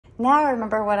Now I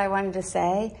remember what I wanted to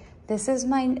say. This is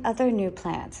my other new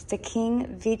plant. It's a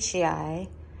King Veitchii.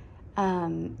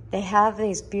 They have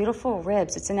these beautiful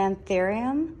ribs. It's an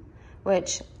anthurium,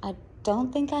 which I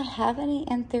don't think I have any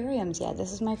anthuriums yet.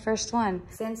 This is my first one.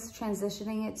 Since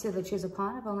transitioning it to the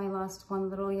chrysopan, I've only lost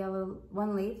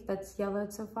one leaf that's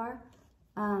yellowed so far.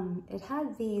 It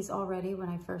had these already when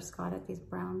I first got it, these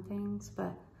brown things,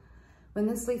 but when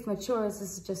this leaf matures,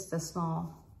 this is just a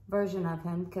small version of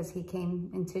him because he came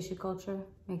in tissue culture,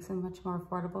 makes him much more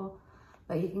affordable.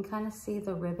 But you can kind of see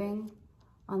the ribbing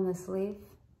on this leaf.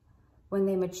 When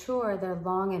they mature, they're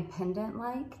long and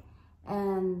pendant-like,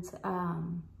 and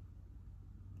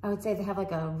I would say they have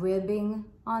like a ribbing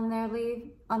on their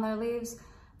leaves,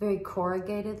 very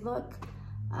corrugated look.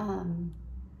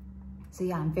 So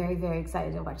yeah, I'm very, very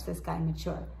excited to watch this guy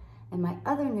mature. And my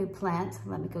other new plant,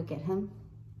 let me go get him.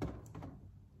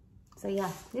 So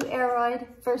yeah, new aroid,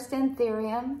 first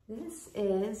anthurium. This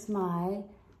is my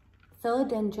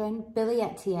philodendron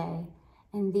bilietiae.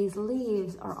 And these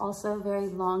leaves are also very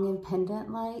long and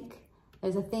pendant-like.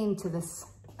 There's a theme to this.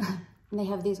 And they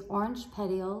have these orange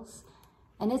petioles,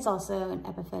 and it's also an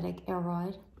epiphytic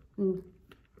aroid. And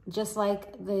just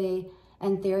like the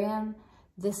anthurium,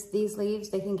 these leaves,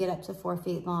 they can get up to 4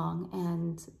 feet long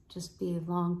and just be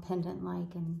long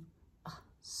pendant-like and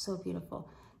so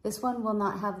beautiful. This one will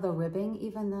not have the ribbing,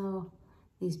 even though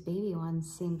these baby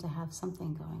ones seem to have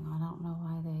something going on. I don't know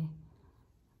why they're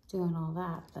doing all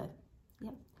that, but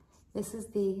yep. This is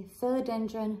the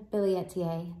philodendron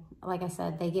bilietiae. Like I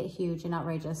said, they get huge and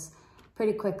outrageous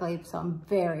pretty quickly, so I'm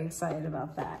very excited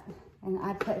about that. And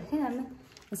I put him,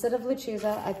 instead of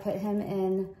lechuza, I put him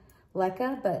in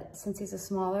leca, but since he's a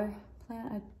smaller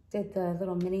plant, I did the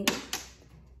little mini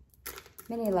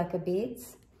leca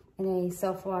beads in a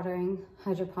self-watering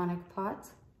hydroponic pot.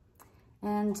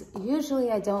 And usually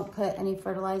I don't put any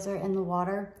fertilizer in the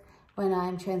water when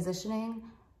I'm transitioning,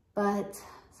 but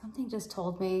something just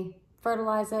told me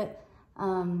fertilize it.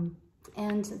 And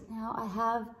now I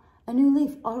have a new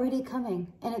leaf already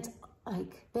coming, and it's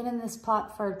like been in this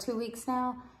pot for 2 weeks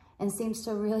now and seems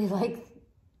to really like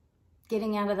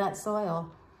getting out of that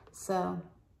soil. So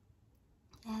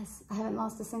yes, I haven't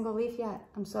lost a single leaf yet.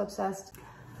 I'm so obsessed.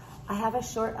 I have a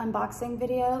short unboxing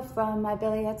video from my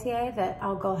bilietiae that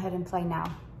I'll go ahead and play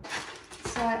now.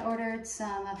 So I ordered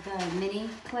some of the mini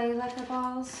clay leca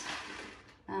balls.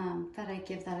 Thought I'd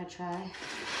give that a try.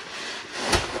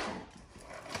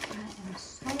 I am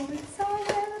so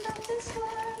excited about this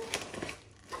one.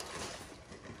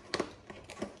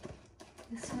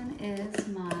 This one is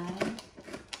my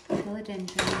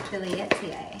philodendron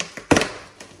bilietiae.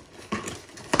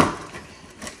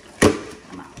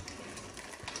 Come on.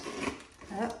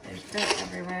 Oh, there's dirt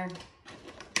everywhere.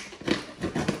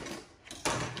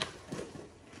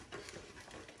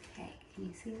 Okay, can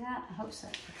you see that? I hope so,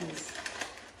 because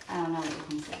I don't know what you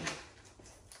can see.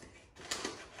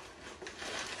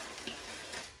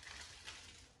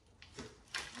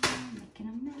 I'm making a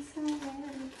mess of it.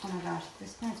 Oh my gosh,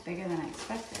 this plant's bigger than I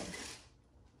expected.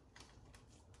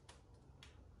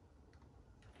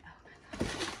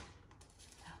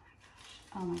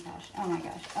 Oh my gosh, oh my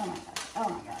gosh, oh my gosh, oh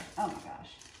my gosh, oh my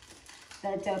gosh. The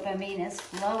dopamine is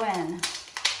flowing.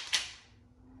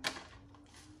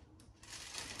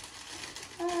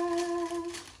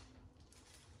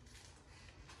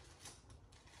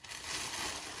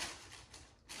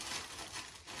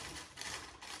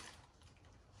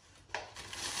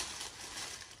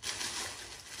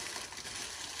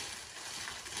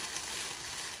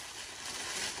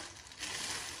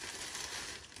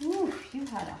 You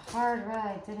had a hard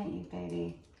ride, didn't you,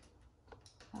 baby?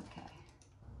 Okay.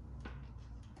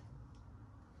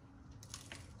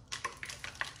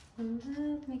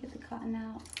 Let me get the cotton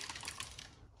out.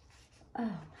 Oh my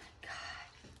God.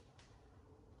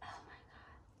 Oh my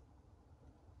God.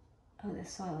 Oh,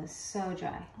 this soil is so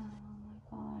dry. Oh my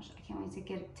gosh. I can't wait to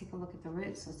take a look at the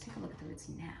roots. Let's take a look at the roots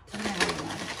now.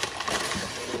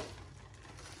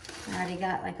 I already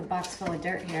got like a box full of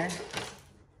dirt here.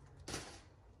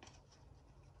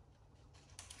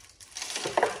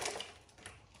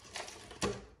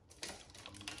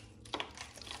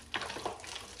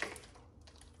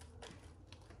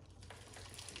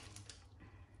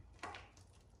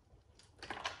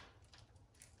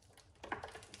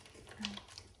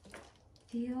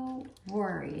 Feel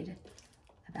worried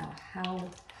about how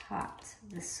hot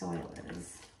the soil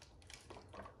is,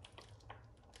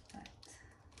 but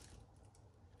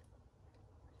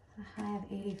a high of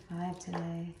 85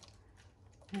 today.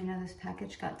 I know this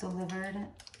package got delivered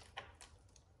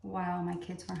while my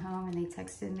kids were home, and they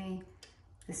texted me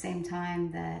the same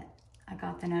time that I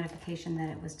got the notification that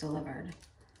it was delivered.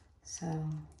 So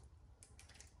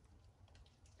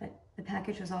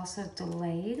package was also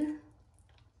delayed.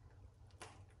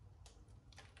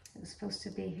 It was supposed to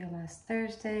be here last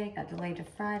Thursday, got delayed to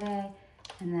Friday,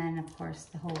 and then of course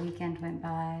the whole weekend went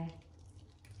by.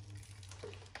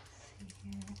 Let's see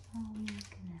here. Oh my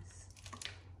goodness.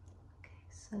 Okay,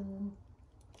 so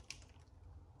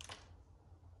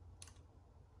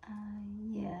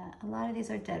yeah, a lot of these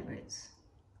are dead roots,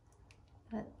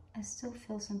 but I still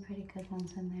feel some pretty good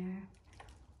ones in there.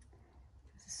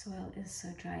 The soil is so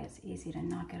dry, it's easy to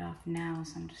knock it off now,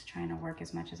 so I'm just trying to work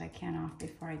as much as I can off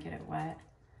before I get it wet.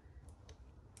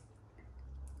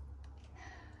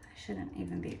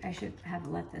 I should have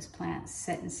let this plant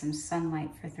sit in some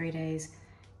sunlight for 3 days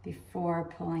before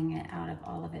pulling it out of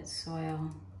all of its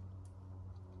soil.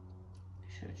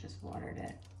 I should have just watered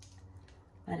it.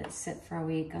 Let it sit for a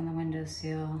week on the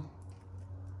windowsill,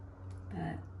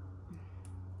 but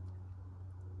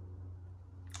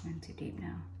I'm too deep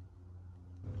now.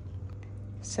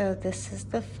 So this is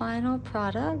the final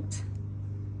product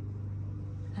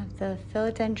of the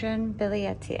Philodendron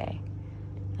Bilietiae.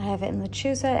 I have it in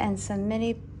Lechuza and some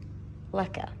mini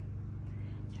Leca.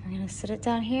 We're gonna sit it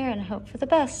down here and hope for the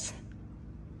best.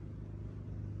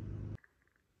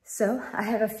 So I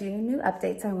have a few new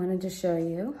updates I wanted to show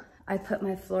you. I put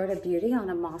my Florida Beauty on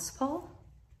a moss pole.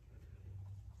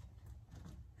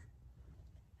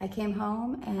 I came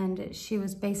home and she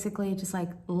was basically just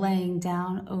like laying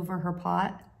down over her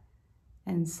pot.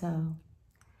 And so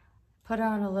put her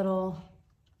on a little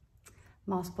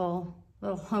moss pole,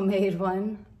 little homemade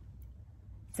one.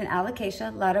 It's an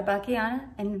alocasia, Latobacchiana,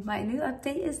 and my new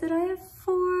update is that I have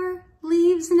 4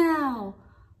 leaves now.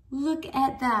 Look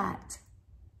at that.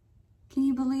 Can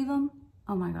you believe them?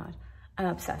 Oh my God, I'm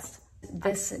obsessed.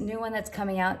 This new one that's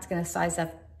coming out, it's gonna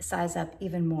size up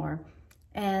even more.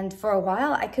 And for a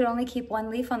while, I could only keep 1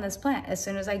 leaf on this plant. As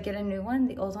soon as I get a new one,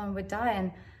 the old one would die,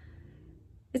 and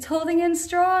it's holding in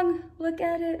strong. Look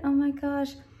at it, oh my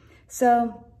gosh.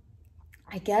 So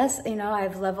I guess, you know,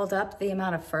 I've leveled up the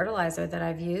amount of fertilizer that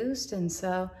I've used, and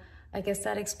so I guess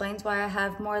that explains why I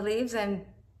have more leaves and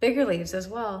bigger leaves as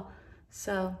well.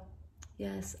 So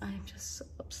yes, I'm just so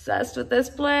obsessed with this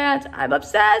plant. I'm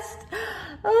obsessed.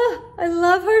 Oh, I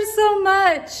love her so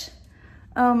much.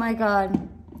 Oh my God.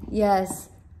 Yes.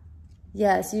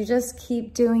 Yes, you just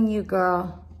keep doing you,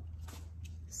 girl.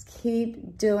 Just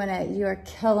keep doing it. You are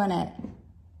killing it.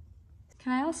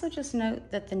 Can I also just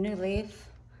note that the new leaf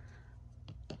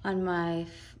on my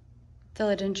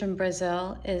Philodendron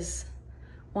Brazil is,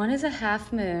 one is a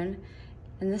half moon,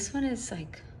 and this one is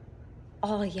like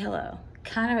all yellow.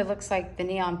 Kind of looks like the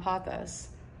neon pothos,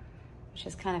 which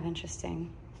is kind of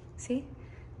interesting. See?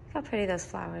 Look how pretty those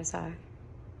flowers are.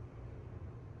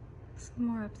 Some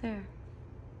more up there.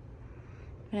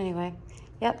 But anyway,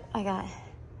 yep, I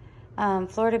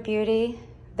got Florida Beauty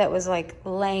that was like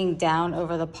laying down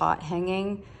over the pot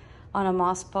hanging on a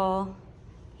moss pole.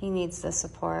 He needs the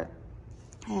support.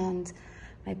 And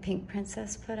my Pink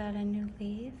Princess put out a new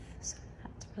leaf, so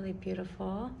that's really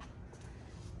beautiful.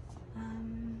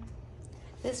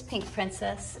 This Pink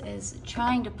Princess is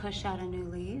trying to push out a new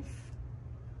leaf.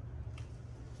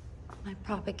 My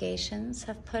propagations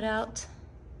have put out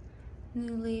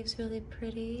new leaves, really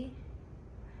pretty.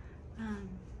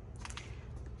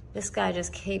 This guy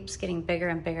just keeps getting bigger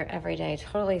and bigger every day,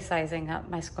 totally sizing up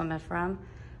my squamiferum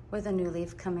with a new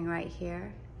leaf coming right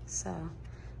here. So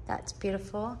that's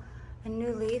beautiful. A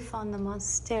new leaf on the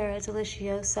Monstera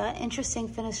deliciosa. Interesting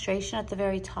fenestration at the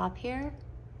very top here.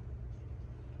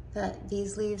 That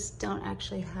these leaves don't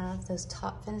actually have those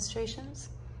top fenestrations.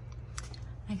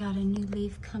 I got a new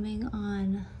leaf coming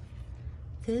on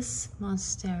this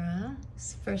Monstera.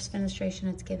 It's the first fenestration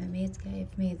it's given me. It's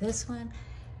gave me this one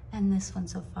and this one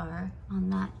so far on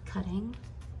that cutting.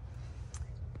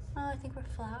 Oh, I think we're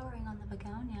flowering on the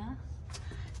begonia.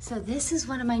 So this is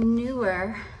one of my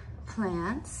newer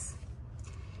plants.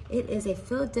 It is a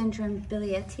Philodendron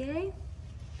Bilietiae,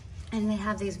 and they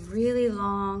have these really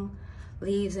long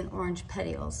leaves and orange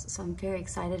petioles. So I'm very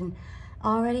excited, and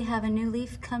already have a new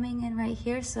leaf coming in right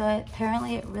here. So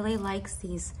apparently it really likes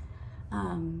these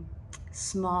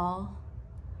small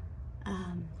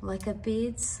Leca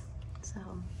beads. So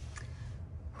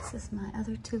this is my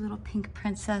other 2 little Pink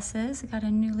Princesses. I got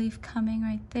a new leaf coming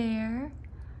right there.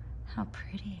 How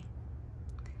pretty.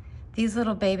 These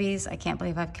little babies, I can't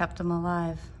believe I've kept them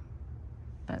alive,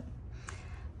 but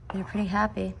they're pretty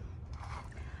happy.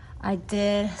 I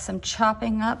did some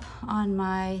chopping up on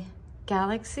my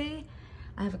Galaxy.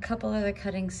 I have a couple other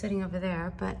cuttings sitting over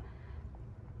there, but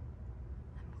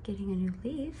I'm getting a new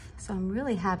leaf, so I'm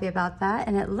really happy about that.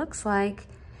 And it looks like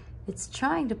it's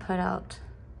trying to put out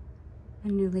a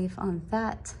new leaf on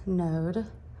that node.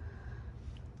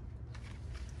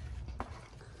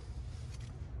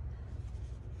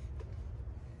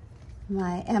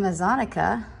 My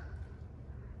Amazonica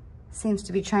seems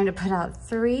to be trying to put out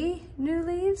 3 new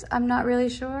leaves. I'm not really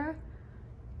sure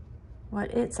what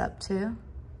it's up to.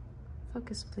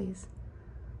 Focus, please.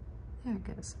 There it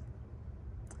goes.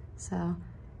 So,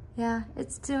 yeah,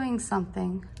 it's doing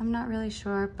something. I'm not really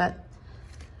sure, but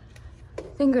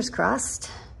fingers crossed.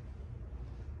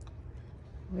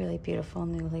 Really beautiful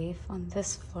new leaf on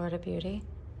this Florida Beauty.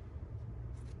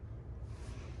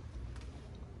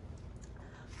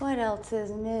 What else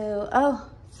is new? Oh,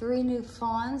 3 new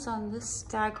fawns on this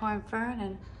staghorn fern,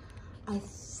 and I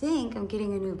think I'm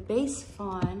getting a new base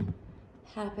fawn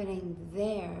happening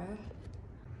there.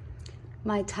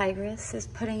 My tigress is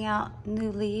putting out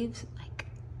new leaves, like,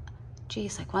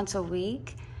 geez, like once a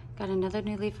week. Got another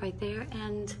new leaf right there,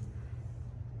 and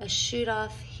a shoot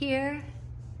off here,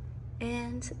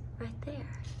 and right there.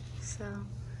 So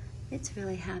it's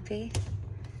really happy.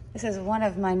 This is one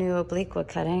of my new obliqua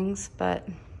cuttings, but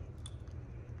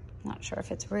not sure if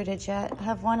it's rooted yet. I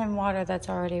have one in water that's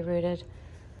already rooted.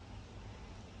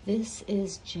 This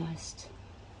is just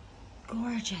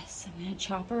gorgeous. I'm gonna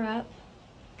chop her up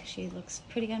because she looks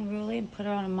pretty unruly, and put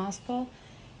her on a moss pole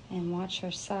and watch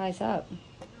her size up.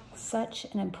 Such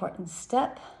an important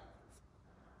step.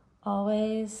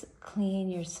 Always clean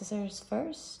your scissors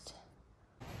first.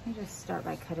 Let me just start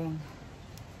by cutting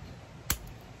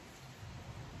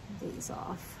these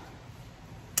off.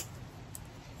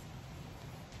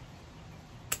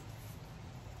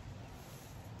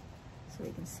 So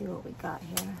we can see what we got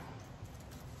here.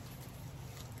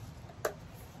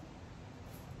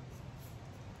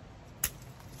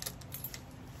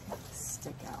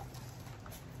 Stick out.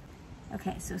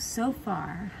 Okay, so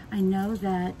far, I know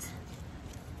that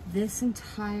this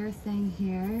entire thing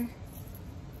here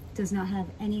does not have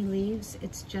any leaves.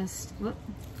 It's just,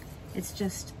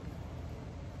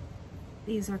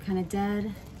 these are kind of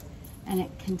dead, and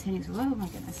it continues, oh my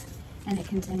goodness, and it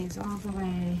continues all the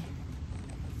way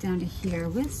down to here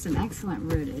with some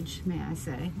excellent rootage, may I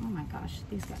say. Oh my gosh,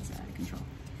 these guys are out of control.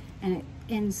 And it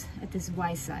ends at this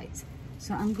Y site.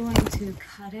 So I'm going to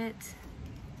cut it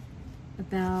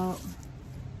about,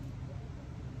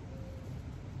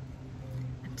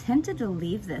 I'm tempted to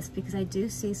leave this because I do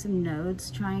see some nodes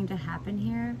trying to happen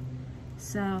here.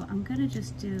 So I'm gonna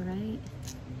just do right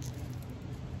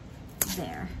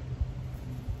there.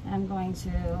 And I'm going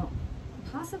to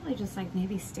possibly just like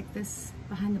maybe stick this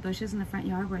behind the bushes in the front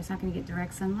yard where it's not going to get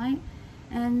direct sunlight,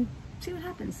 and see what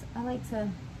happens. I like to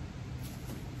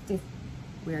do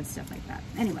weird stuff like that.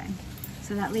 Anyway,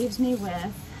 so that leaves me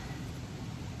with,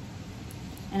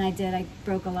 and I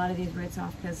broke a lot of these roots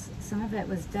off because some of it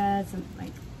was dead,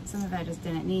 some of it I just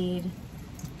didn't need,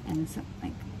 and some,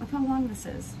 like, look how long this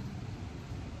is.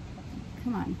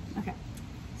 Come on. Okay,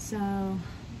 so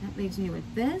that leaves me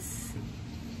with this.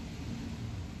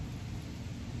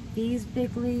 These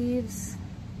big leaves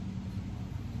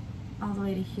all the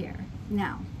way to here.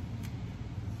 Now,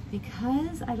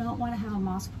 because I don't want to have a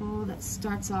moss pole that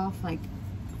starts off like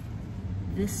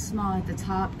this small at the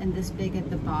top and this big at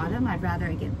the bottom, I'd rather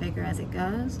it get bigger as it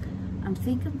goes. I'm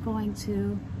going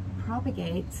to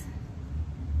propagate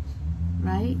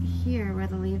right here where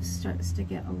the leaves starts to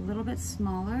get a little bit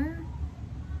smaller.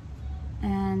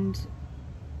 And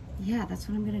yeah, that's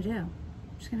what I'm gonna do. I'm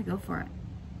just gonna go for it.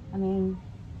 I mean,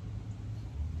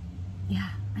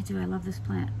 yeah, I do. I love this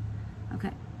plant.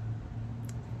 Okay.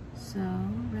 So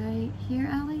right here,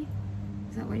 Allie,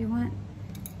 is that what you want?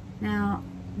 Now,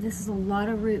 this is a lot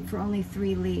of root for only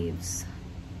 3 leaves.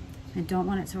 I don't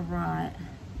want it to rot.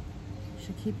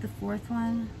 Should keep the 4th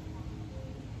one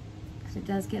because it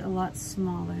does get a lot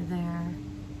smaller there.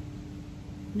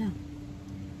 No,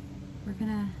 we're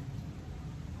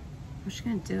just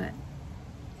gonna do it.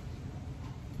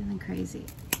 Feeling crazy.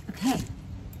 Okay.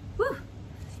 Woo!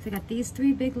 So I got these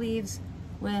 3 big leaves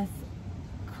with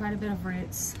quite a bit of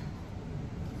roots.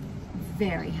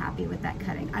 Very happy with that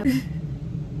cutting. All right,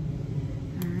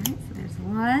 so there's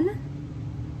 1.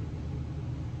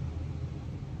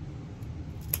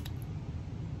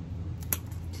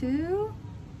 2.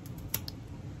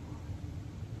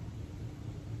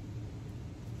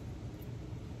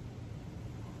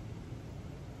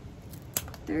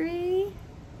 3.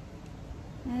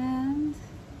 And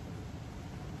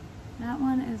that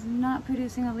one is not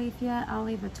producing a leaf yet. I'll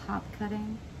leave a top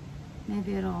cutting.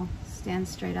 Maybe it'll stand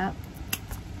straight up.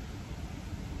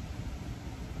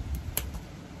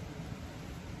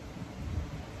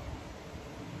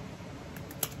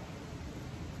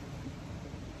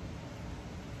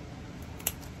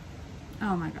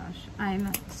 Oh my gosh,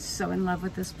 I'm so in love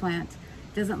with this plant.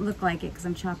 Doesn't look like it because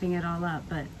I'm chopping it all up,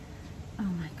 but oh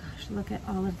my gosh, look at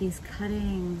all of these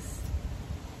cuttings.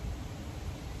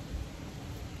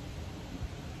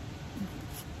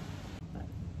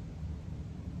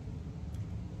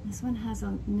 This one has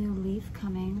a new leaf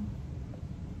coming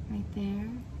right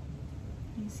there.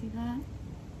 You see that?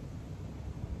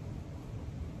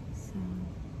 So,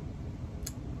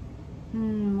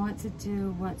 what to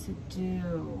do, what to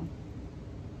do.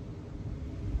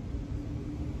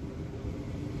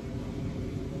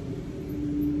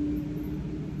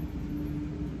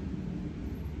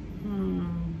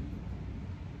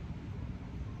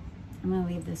 I'm gonna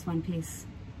leave this one piece.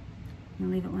 I'm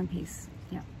gonna leave it one piece,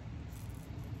 yeah.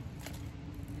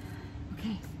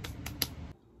 Okay.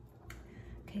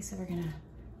 Okay, so we're gonna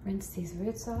rinse these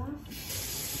roots off.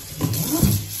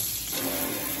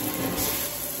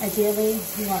 Ideally,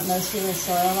 you want most of the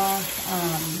soil off,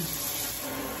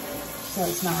 so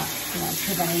it's not,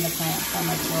 preventing the plant from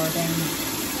absorbing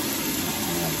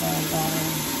any of the water.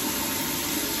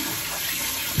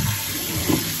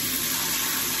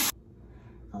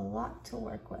 A lot to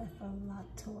work with, a lot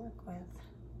to work with.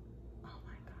 Oh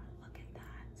my God, look at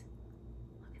that.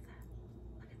 Look at that,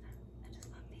 look at that. I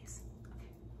just love these.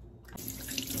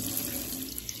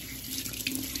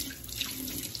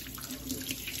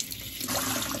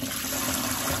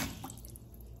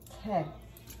 Okay.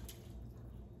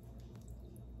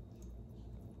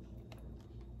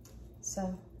 So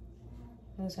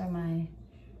those are my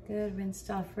good rinsed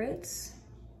off roots.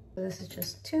 So this is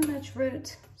just too much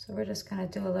root. So we're just gonna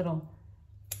do a little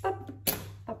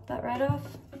pop that right off.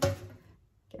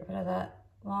 Get rid of that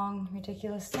long,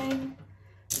 ridiculous thing.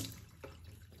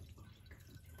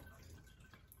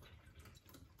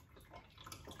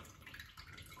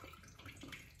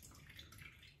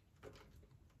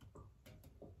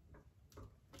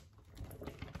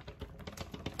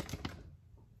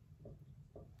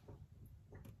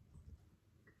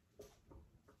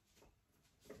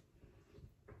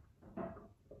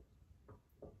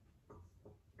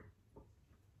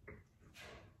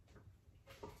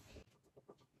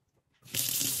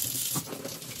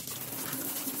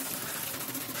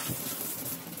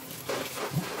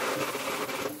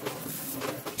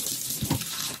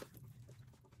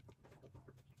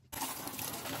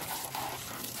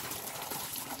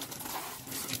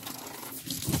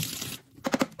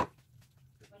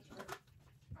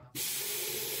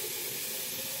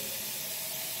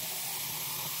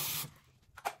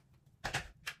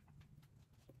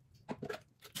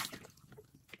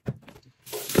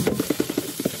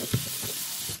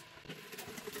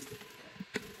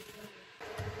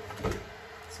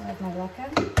 So I have my lacquer.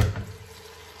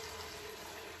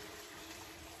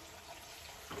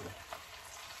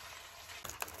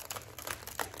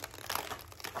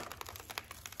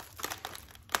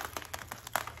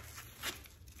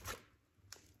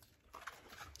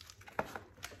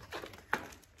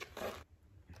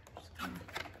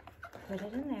 Put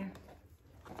it in there.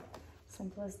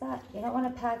 Simple as that. You don't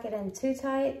want to pack it in too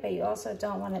tight, but you also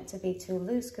don't want it to be too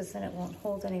loose because then it won't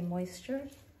hold any moisture.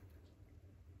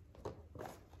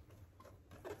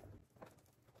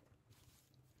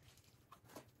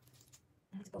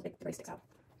 Let's pull the three sticks out.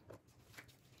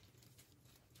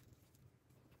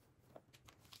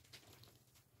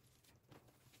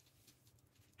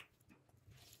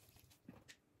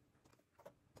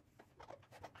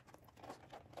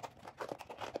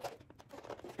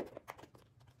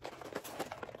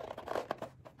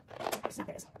 Snap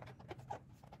it.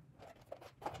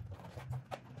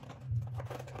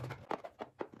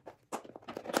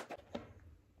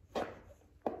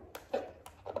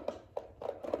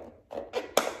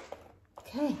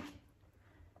 Okay,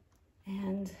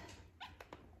 and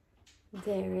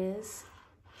there is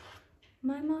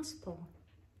my moss bowl.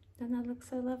 Doesn't that look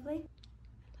so lovely? It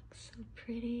looks so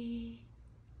pretty.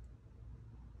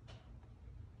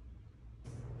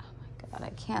 God,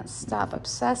 I can't stop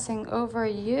obsessing over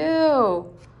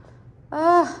you.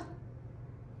 Ah,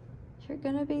 you're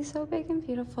gonna be so big and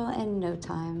beautiful in no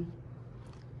time.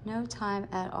 No time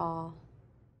at all.